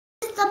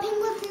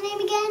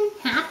name again?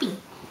 Happy.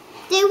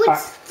 There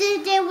was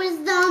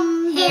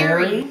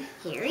Harry.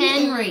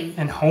 Henry.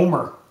 And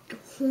Homer.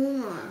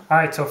 Homer. All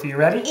right, Sophie, you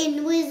ready?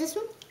 And what is this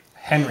one?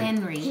 Henry.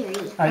 Henry.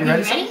 Are you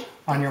ready? Ready?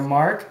 On your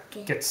mark,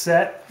 get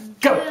set,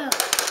 go. All right,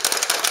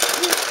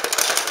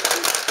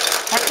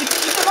 eat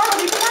the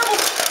marble, eat the marble.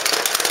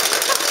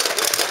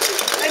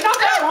 Hey, not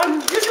that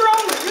one. Use your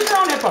own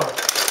hippo.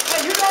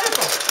 Hey, use your own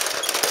hippo.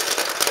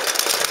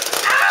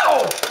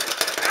 Ow!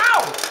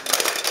 Ow!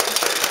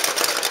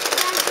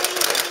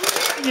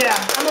 Yeah,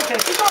 I'm okay.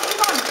 Keep going, keep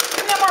going.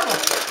 Give me that marble.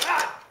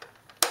 Ah.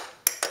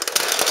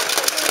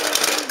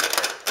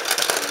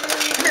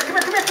 Come here, come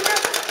here, come here, come here.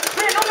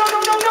 Come here, no, no, no,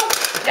 no, no.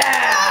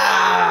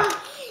 Yeah!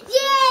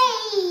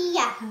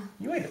 Yay!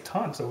 You ate a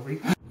ton, Sophie.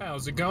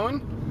 How's it going?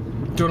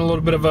 Doing a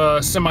little bit of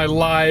a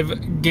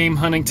semi-live game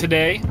hunting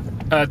today.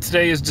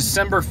 Today is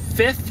December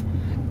 5th,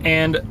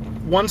 and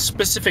one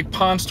specific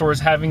pawn store is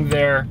having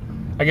their,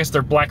 I guess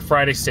their Black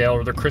Friday sale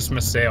or their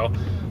Christmas sale.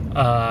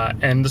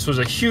 And this was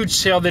a huge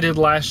sale they did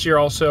last year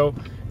also,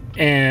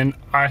 and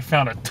I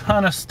found a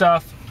ton of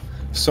stuff.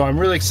 So I'm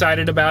really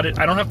excited about it.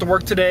 I don't have to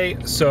work today,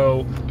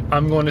 so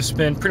I'm going to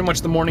spend pretty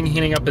much the morning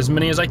hitting up as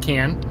many as I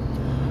can.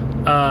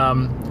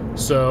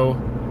 So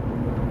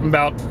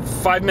about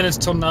 5 minutes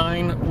till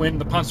 9 when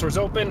the pawn store's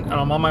open, and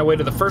I'm on my way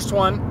to the first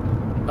one.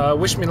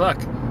 Wish me luck.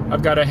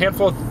 Couple got a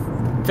handful of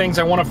things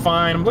I want to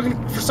find. I'm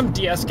looking for some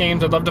DS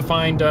games. I'd love to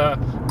find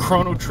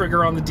Chrono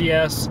Trigger on the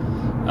DS,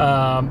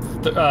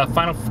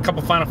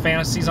 couple Final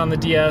Fantasies on the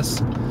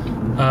DS.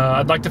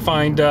 I'd like to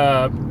find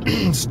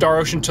Star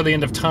Ocean Till the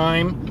End of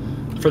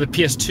Time for the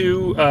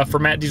PS2 for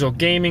Matt Diesel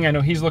Gaming. I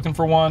know he's looking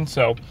for one,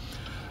 so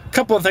a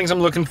couple of things I'm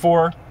looking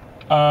for.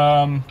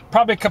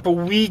 Probably a couple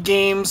Wii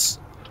games.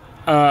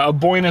 A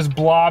Boy and His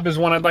Blob is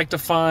one I'd like to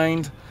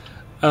find.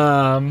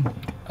 Other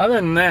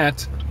than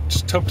that,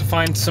 just hope to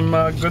find some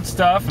good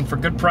stuff and for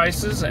good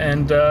prices.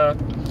 And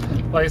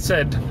like I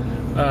said,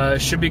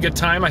 should be a good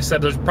time. I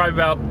said there's probably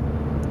about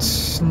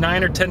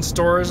 9 or 10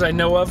 stores I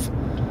know of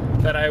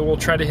that I will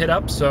try to hit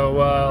up. So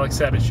like I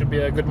said, it should be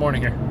a good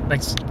morning here.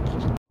 Thanks.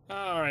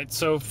 All right,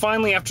 so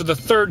finally after the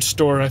third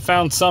store, I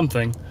found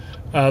something.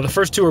 The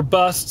first two were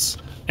busts,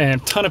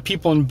 and a ton of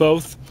people in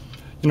both.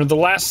 You know, the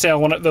last sale,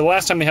 the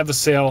last time they had the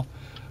sale,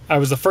 I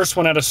was the first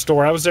one at a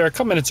store. I was there a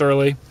couple minutes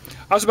early.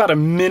 I was about a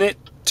minute,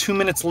 2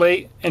 minutes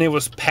late, and it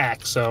was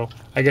packed. So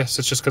I guess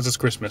it's just because it's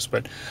Christmas.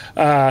 But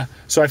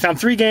so I found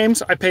 3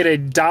 games. I paid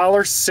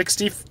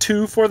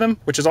 $1.62 for them,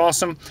 which is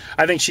awesome.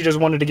 I think she just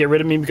wanted to get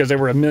rid of me because there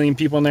were a million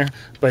people in there.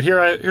 But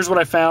here's what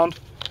I found.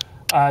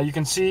 You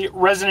can see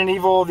Resident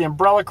Evil: The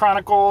Umbrella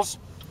Chronicles,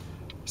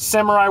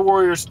 Samurai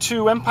Warriors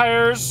 2: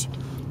 Empires,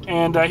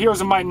 and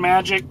Heroes of Might and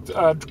Magic,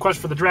 Quest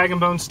for the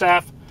Dragonbone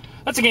Staff.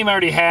 That's a game I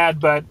already had,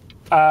 but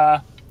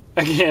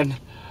again,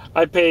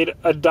 I paid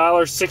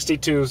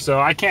 $1.62,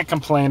 so I can't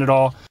complain at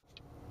all.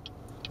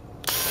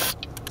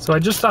 So I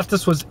just thought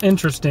this was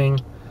interesting.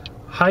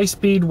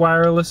 High-speed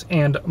wireless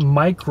and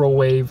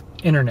microwave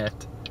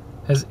internet.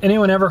 Has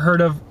anyone ever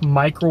heard of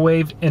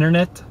microwave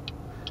internet?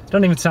 It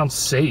doesn't even sound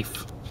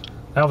safe.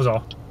 That was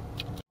all.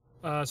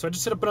 So I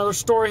just hit up another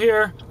store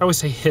here. I always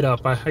say hit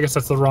up, I guess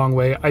that's the wrong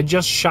way. I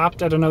just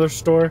shopped at another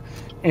store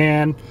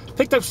and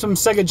picked up some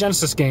Sega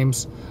Genesis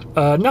games.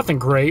 Nothing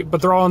great,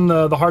 but they're all in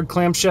the hard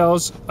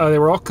clamshells. They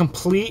were all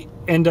complete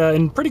and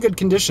in pretty good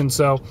condition,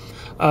 so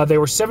they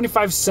were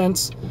 75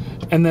 cents.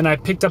 And then I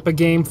picked up a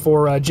game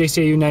for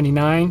JCAU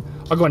 99.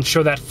 I'll go ahead and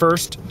show that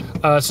first.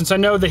 Since I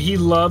know that he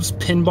loves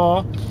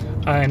pinball,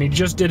 and he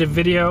just did a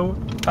video,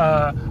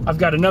 I've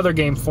got another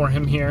game for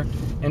him here,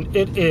 and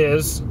it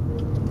is,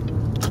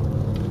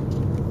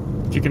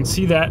 if you can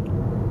see that,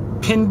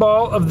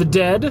 Pinball of the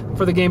Dead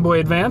for the Game Boy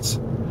Advance.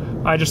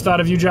 I just thought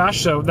of you,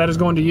 Josh, so that is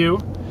going to you.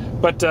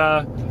 But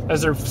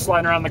as they're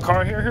sliding around the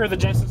car here are the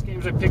Genesis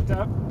games I picked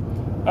up.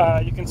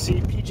 You can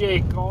see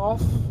PGA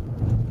Golf.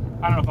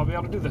 I don't know if I'll be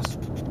able to do this.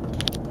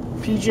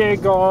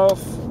 PGA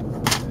Golf,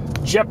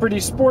 Jeopardy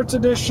Sports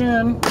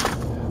Edition,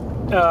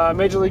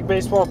 Major League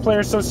Baseball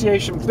Player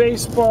Association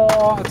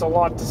Baseball. That's a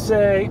lot to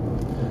say.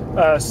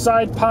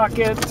 Side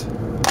Pocket,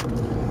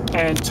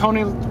 and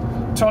Tony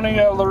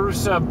La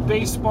Russa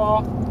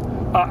Baseball.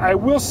 I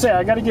will say,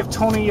 I got to give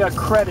Tony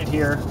credit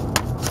here.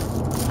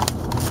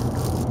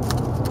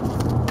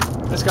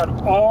 It's got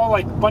all,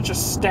 like, a bunch of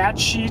stat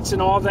sheets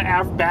and all the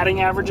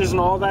batting averages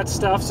and all that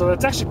stuff. So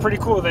that's actually pretty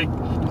cool. They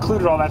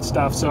included all that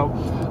stuff. So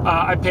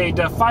I paid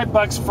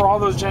 $5 for all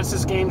those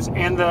Genesis games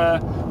and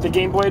the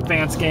Game Boy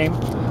Advance game.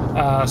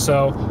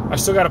 So I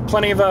still got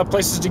plenty of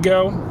places to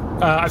go.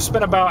 I've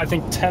spent about, I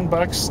think,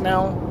 $10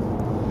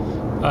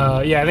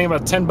 now. Yeah, I think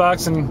about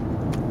 $10 and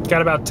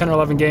got about 10 or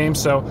 11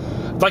 games. So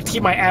I'd like to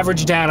keep my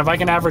average down. If I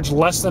can average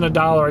less than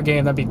 $1 a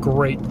game, that'd be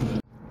great.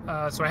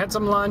 So I had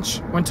some lunch,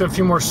 went to a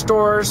few more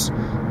stores. So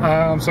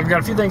I've got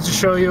a few things to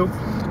show you.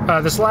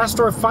 This last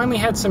store finally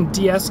had some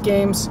DS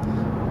games,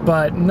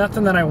 but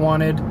nothing that I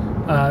wanted.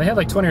 They had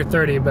like 20 or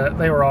 30, but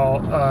they were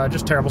all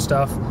just terrible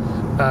stuff.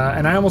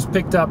 And I almost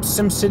picked up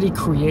SimCity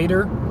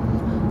Creator.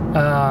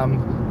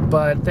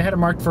 but they had it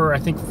marked for I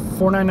think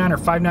 $4.99 or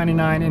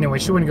 $5.99. Anyway,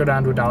 she wouldn't go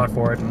down to $1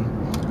 for it,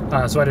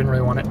 and so I didn't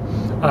really want it.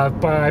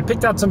 But I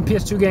picked out some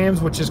PS2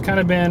 games, which has kind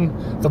of been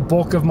the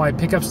bulk of my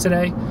pickups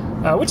today,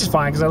 which is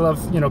fine because I love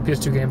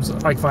PS2 games. I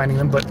like finding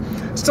them, but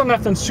still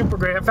nothing super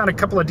great. I found a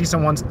couple of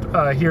decent ones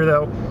here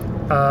though.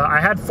 I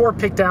had 4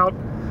 picked out.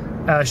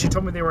 She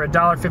told me they were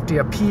 $1.50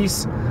 a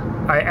piece.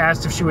 I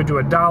asked if she would do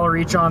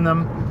 $1 each on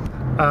them,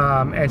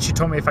 and she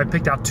told me if I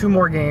picked out 2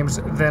 more games,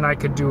 then I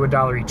could do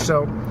 $1 each.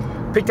 So,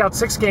 picked out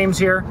 6 games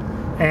here,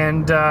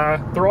 and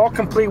they're all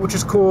complete, which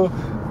is cool.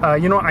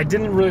 You know what? I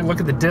didn't really look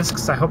at the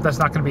discs. I hope that's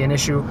not going to be an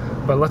issue,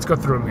 but let's go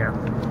through them here.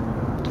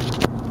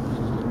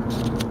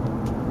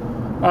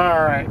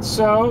 All right,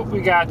 so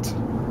we got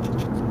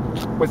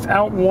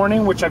Without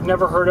Warning, which I've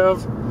never heard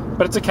of,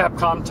 but it's a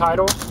Capcom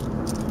title.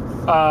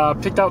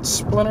 Picked out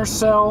Splinter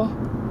Cell,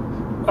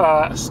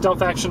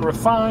 Stealth Action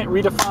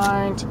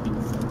Redefined,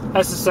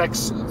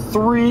 SSX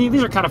 3.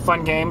 These are kind of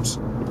fun games.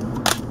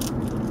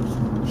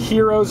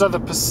 Heroes of the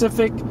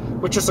Pacific,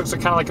 which just looks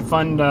kind of like a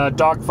fun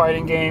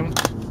dogfighting game.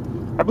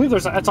 I believe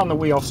that's on the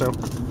Wii also.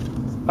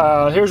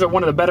 Here's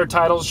one of the better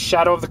titles,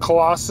 Shadow of the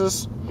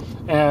Colossus,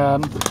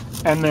 and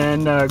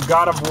then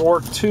God of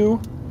War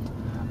 2.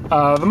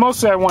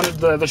 Mostly I wanted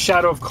the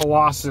Shadow of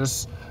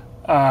Colossus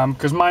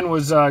because mine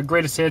was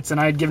Greatest Hits,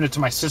 and I had given it to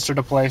my sister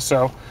to play.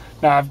 So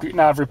now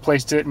I've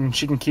replaced it, and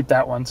she can keep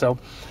that one. So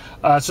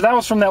so that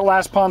was from that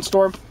last pawn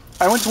store.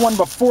 I went to one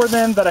before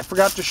then that I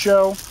forgot to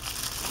show.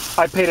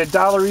 I paid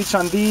 $1 each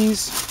on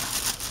these.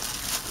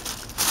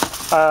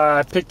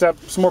 I picked up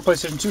some more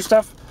PlayStation 2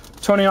 stuff.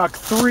 Tony Hawk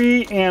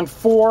 3 and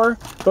 4.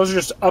 Those are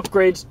just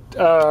upgrades.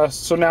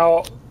 So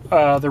now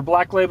they're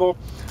Black Label.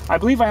 I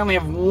believe I only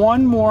have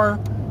one more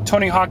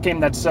Tony Hawk game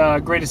that's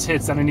Greatest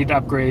Hits that I need to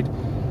upgrade.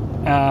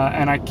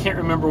 And I can't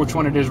remember which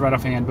one it is right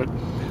offhand.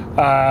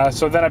 But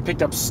so then I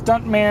picked up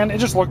Stuntman. It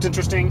just looked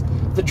interesting.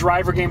 The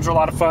driver games are a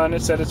lot of fun.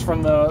 It said it's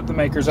from the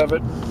makers of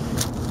it.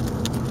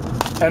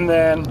 And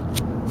then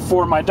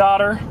for my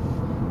daughter,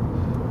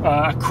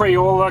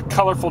 Crayola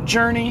Colorful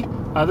Journey.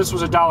 This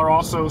was $1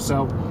 also,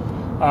 so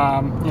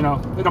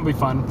it'll be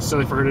fun,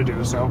 silly for her to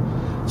do. So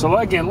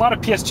again, a lot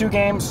of PS2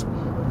 games.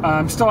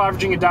 I'm still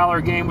averaging $1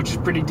 a game, which is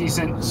pretty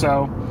decent.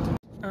 So,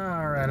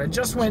 all right, I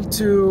just went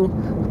to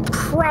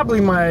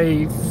probably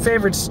my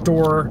favorite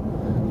store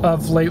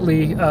of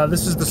lately.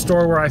 This is the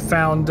store where I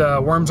found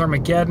Worms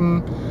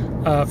Armageddon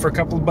for a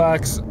couple of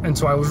bucks, and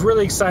so I was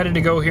really excited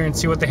to go here and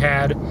see what they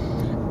had.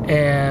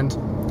 And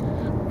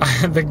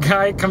the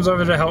guy comes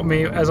over to help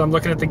me as I'm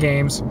looking at the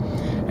games,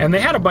 and they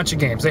had a bunch of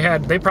games.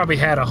 They probably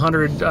had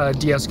 100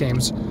 DS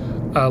games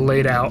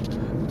laid out.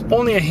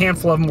 Only a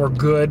handful of them were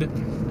good.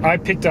 I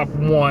picked up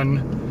one,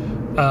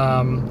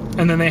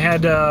 and then they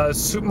had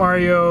Super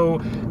Mario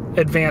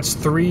Advance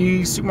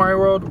 3, Super Mario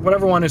World,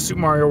 whatever one is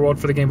Super Mario World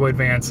for the Game Boy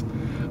Advance.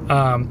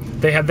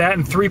 They had that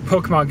and 3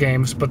 Pokemon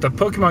games, but the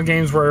Pokemon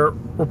games were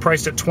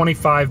priced at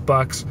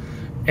 $25,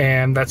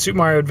 and that Super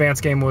Mario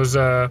Advance game was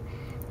I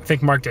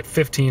think marked at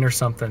 15 or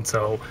something,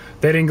 so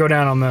they didn't go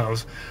down on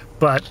those.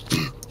 But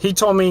he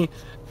told me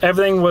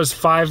everything was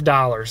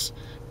 $5,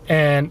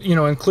 and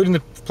including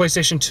the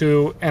PlayStation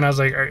 2. And I was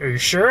like, "Are you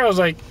sure?" I was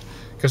like,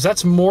 "Because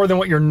that's more than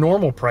what your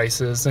normal price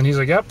is." And he's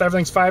like, "Yep,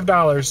 everything's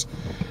 $5."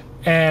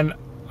 And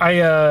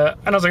I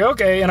was like,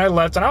 "Okay," and I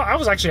left, and I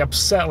was actually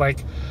upset.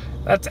 Like,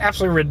 that's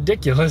absolutely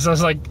ridiculous. I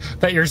was like,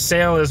 that your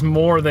sale is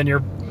more than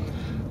your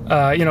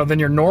than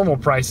your normal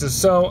prices.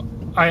 So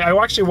I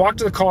actually walked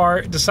to the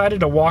car,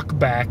 decided to walk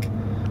back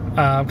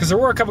because there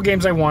were a couple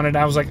games I wanted.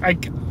 I was like, I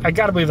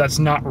gotta believe that's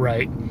not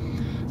right.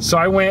 So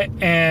I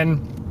went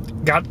and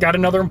got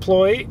another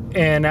employee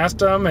and asked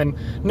them, and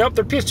nope,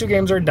 their PS2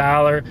 games are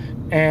 $1.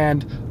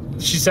 And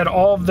she said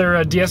all of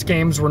their DS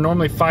games were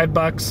normally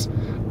 $5,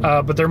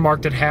 but they're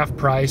marked at half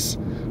price,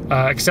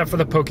 except for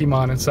the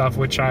Pokemon and stuff,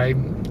 which I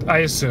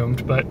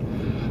assumed, but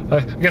I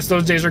guess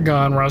those days are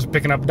gone where I was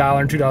picking up $1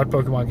 and $2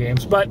 Pokemon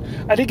games. But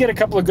I did get a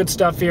couple of good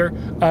stuff here.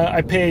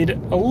 I paid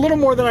a little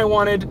more than I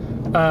wanted.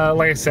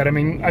 Like I said, I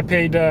mean, I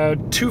paid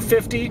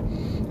 $250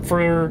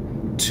 for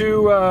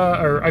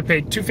or I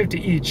paid $250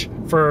 each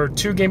for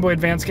 2 Game Boy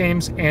Advance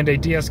games and a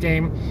DS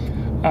game.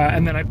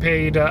 And then I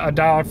paid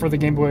 $1 for the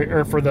Game Boy,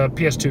 or for the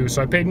PS2.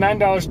 So I paid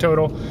 $9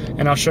 total,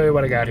 and I'll show you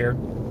what I got here.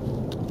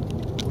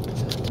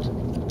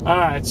 All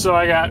right, so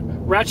I got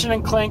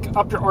Ratchet & Clank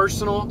Up Your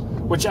Arsenal,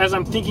 which, as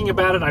I'm thinking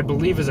about it, I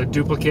believe is a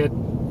duplicate.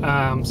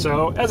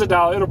 So as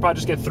 $1, it'll probably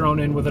just get thrown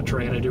in with a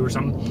trade I do or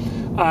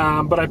something.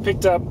 But I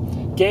picked up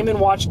Game &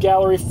 Watch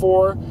Gallery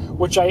 4,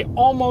 which I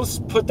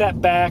almost put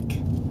that back.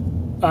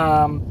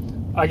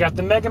 I got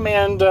the Mega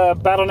Man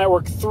Battle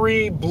Network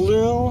 3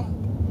 Blue,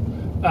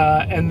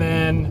 and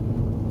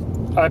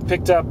then I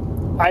picked up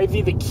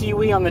Ivy the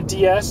Kiwi on the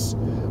DS,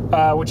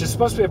 which is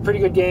supposed to be a pretty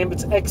good game.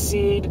 It's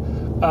Xseed,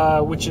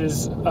 which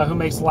is who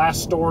makes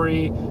Last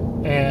Story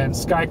and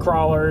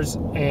Skycrawlers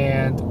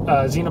and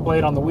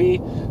Xenoblade on the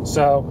Wii.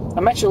 So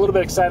I'm actually a little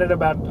bit excited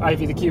about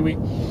Ivy the Kiwi.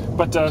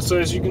 But so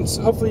as you can,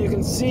 hopefully you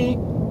can see,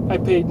 I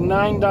paid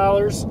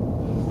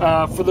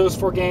 $9 for those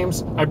 4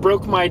 games. I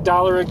broke my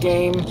 $1 a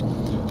game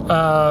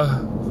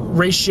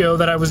ratio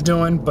that I was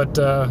doing, but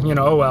you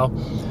know, oh well.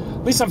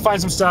 At least I'm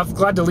finding some stuff.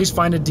 Glad to at least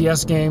find a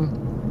DS game.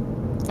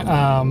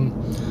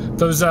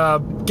 Those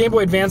Game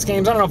Boy Advance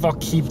games, I don't know if I'll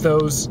keep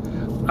those.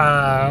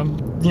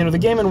 You know, the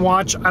Game &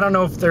 Watch, I don't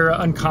know if they're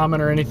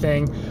uncommon or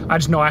anything. I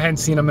just know I hadn't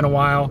seen them in a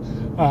while.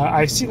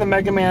 I see the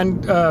Mega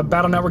Man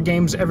Battle Network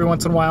games every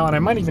once in a while, and I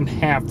might even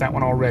have that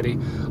one already.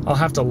 I'll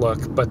have to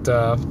look, but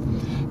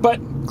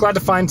glad to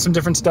find some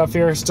different stuff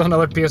here. Still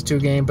another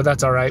PS2 game, but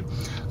that's all right.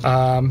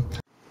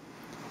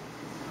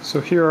 So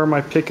here are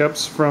my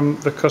pickups from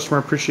the Customer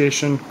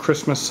Appreciation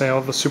Christmas sale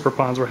the Super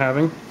Pawns were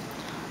having.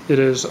 It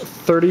is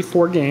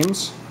 34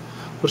 games.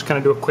 We'll just kind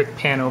of do a quick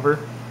pan over.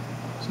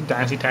 So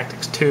Dynasty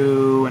Tactics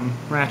 2 and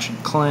Ratchet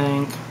 &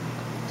 Clank.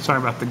 Sorry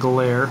about the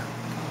glare.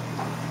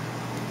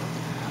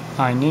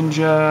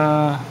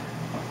 iNinja,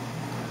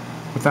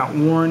 Without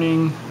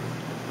Warning,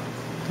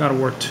 God of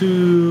War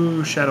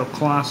 2, Shadow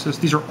Colossus.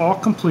 These are all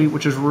complete,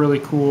 which is really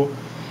cool.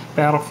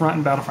 Battlefront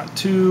and Battlefront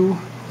 2,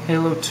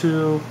 Halo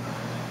 2,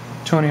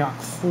 Tony Hawk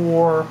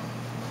 4,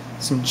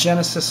 some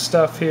Genesis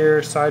stuff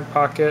here, Side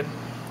Pocket,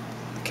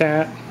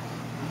 Cat,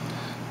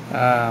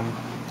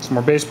 some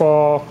more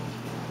baseball,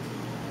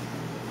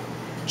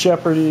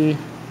 Jeopardy,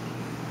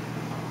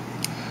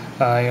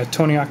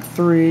 Tony Hawk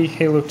 3,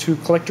 Halo 2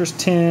 Collector's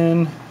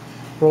Tin,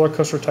 Roller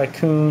Coaster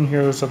Tycoon,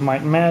 Heroes of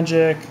Might and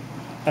Magic,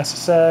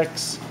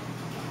 SSX,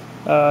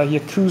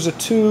 Yakuza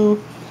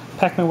 2,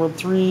 Pac-Man World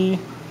 3,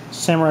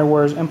 Samurai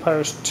Warriors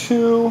Empires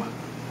 2,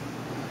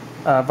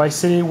 Vice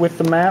City with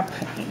the map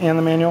and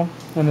the manual,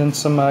 and then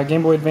some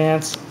Game Boy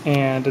Advance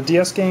and a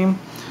DS game.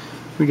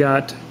 We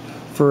got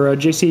for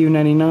JCU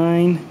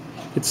 99,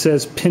 it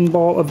says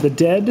Pinball of the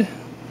Dead.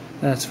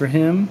 That's for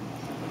him.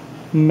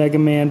 Mega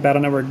Man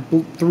Battle Network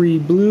 3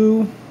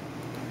 Blue,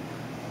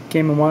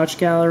 Game & Watch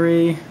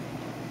Gallery,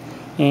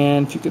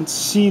 and if you can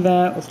see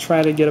that, I'll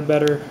try to get a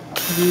better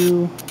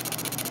view.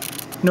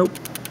 Nope.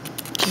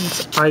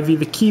 It's Ivy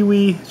the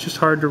Kiwi. It's just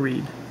hard to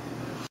read.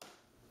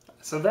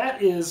 So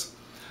that is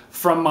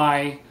from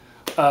my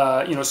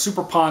you know,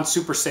 Super Pawn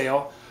Super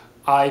Sale.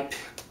 I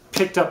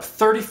picked up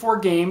 34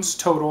 games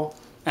total,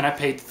 and I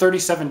paid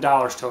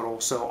 $37 total.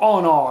 So all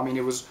in all, I mean,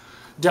 it was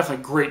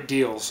definitely great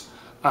deals.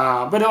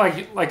 But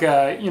like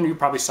you know, you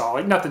probably saw,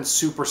 like, nothing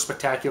super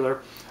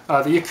spectacular.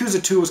 The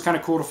Yakuza 2 was kind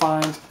of cool to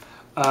find.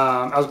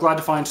 I was glad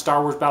to find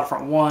Star Wars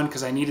Battlefront 1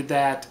 because I needed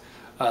that.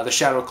 The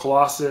Shadow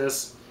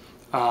Colossus.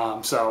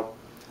 So,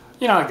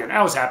 you know, again,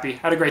 I was happy.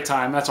 Had a great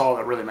time. That's all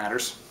that really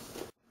matters.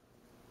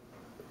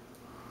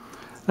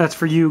 That's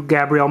for you,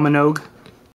 Gabrielle Minogue.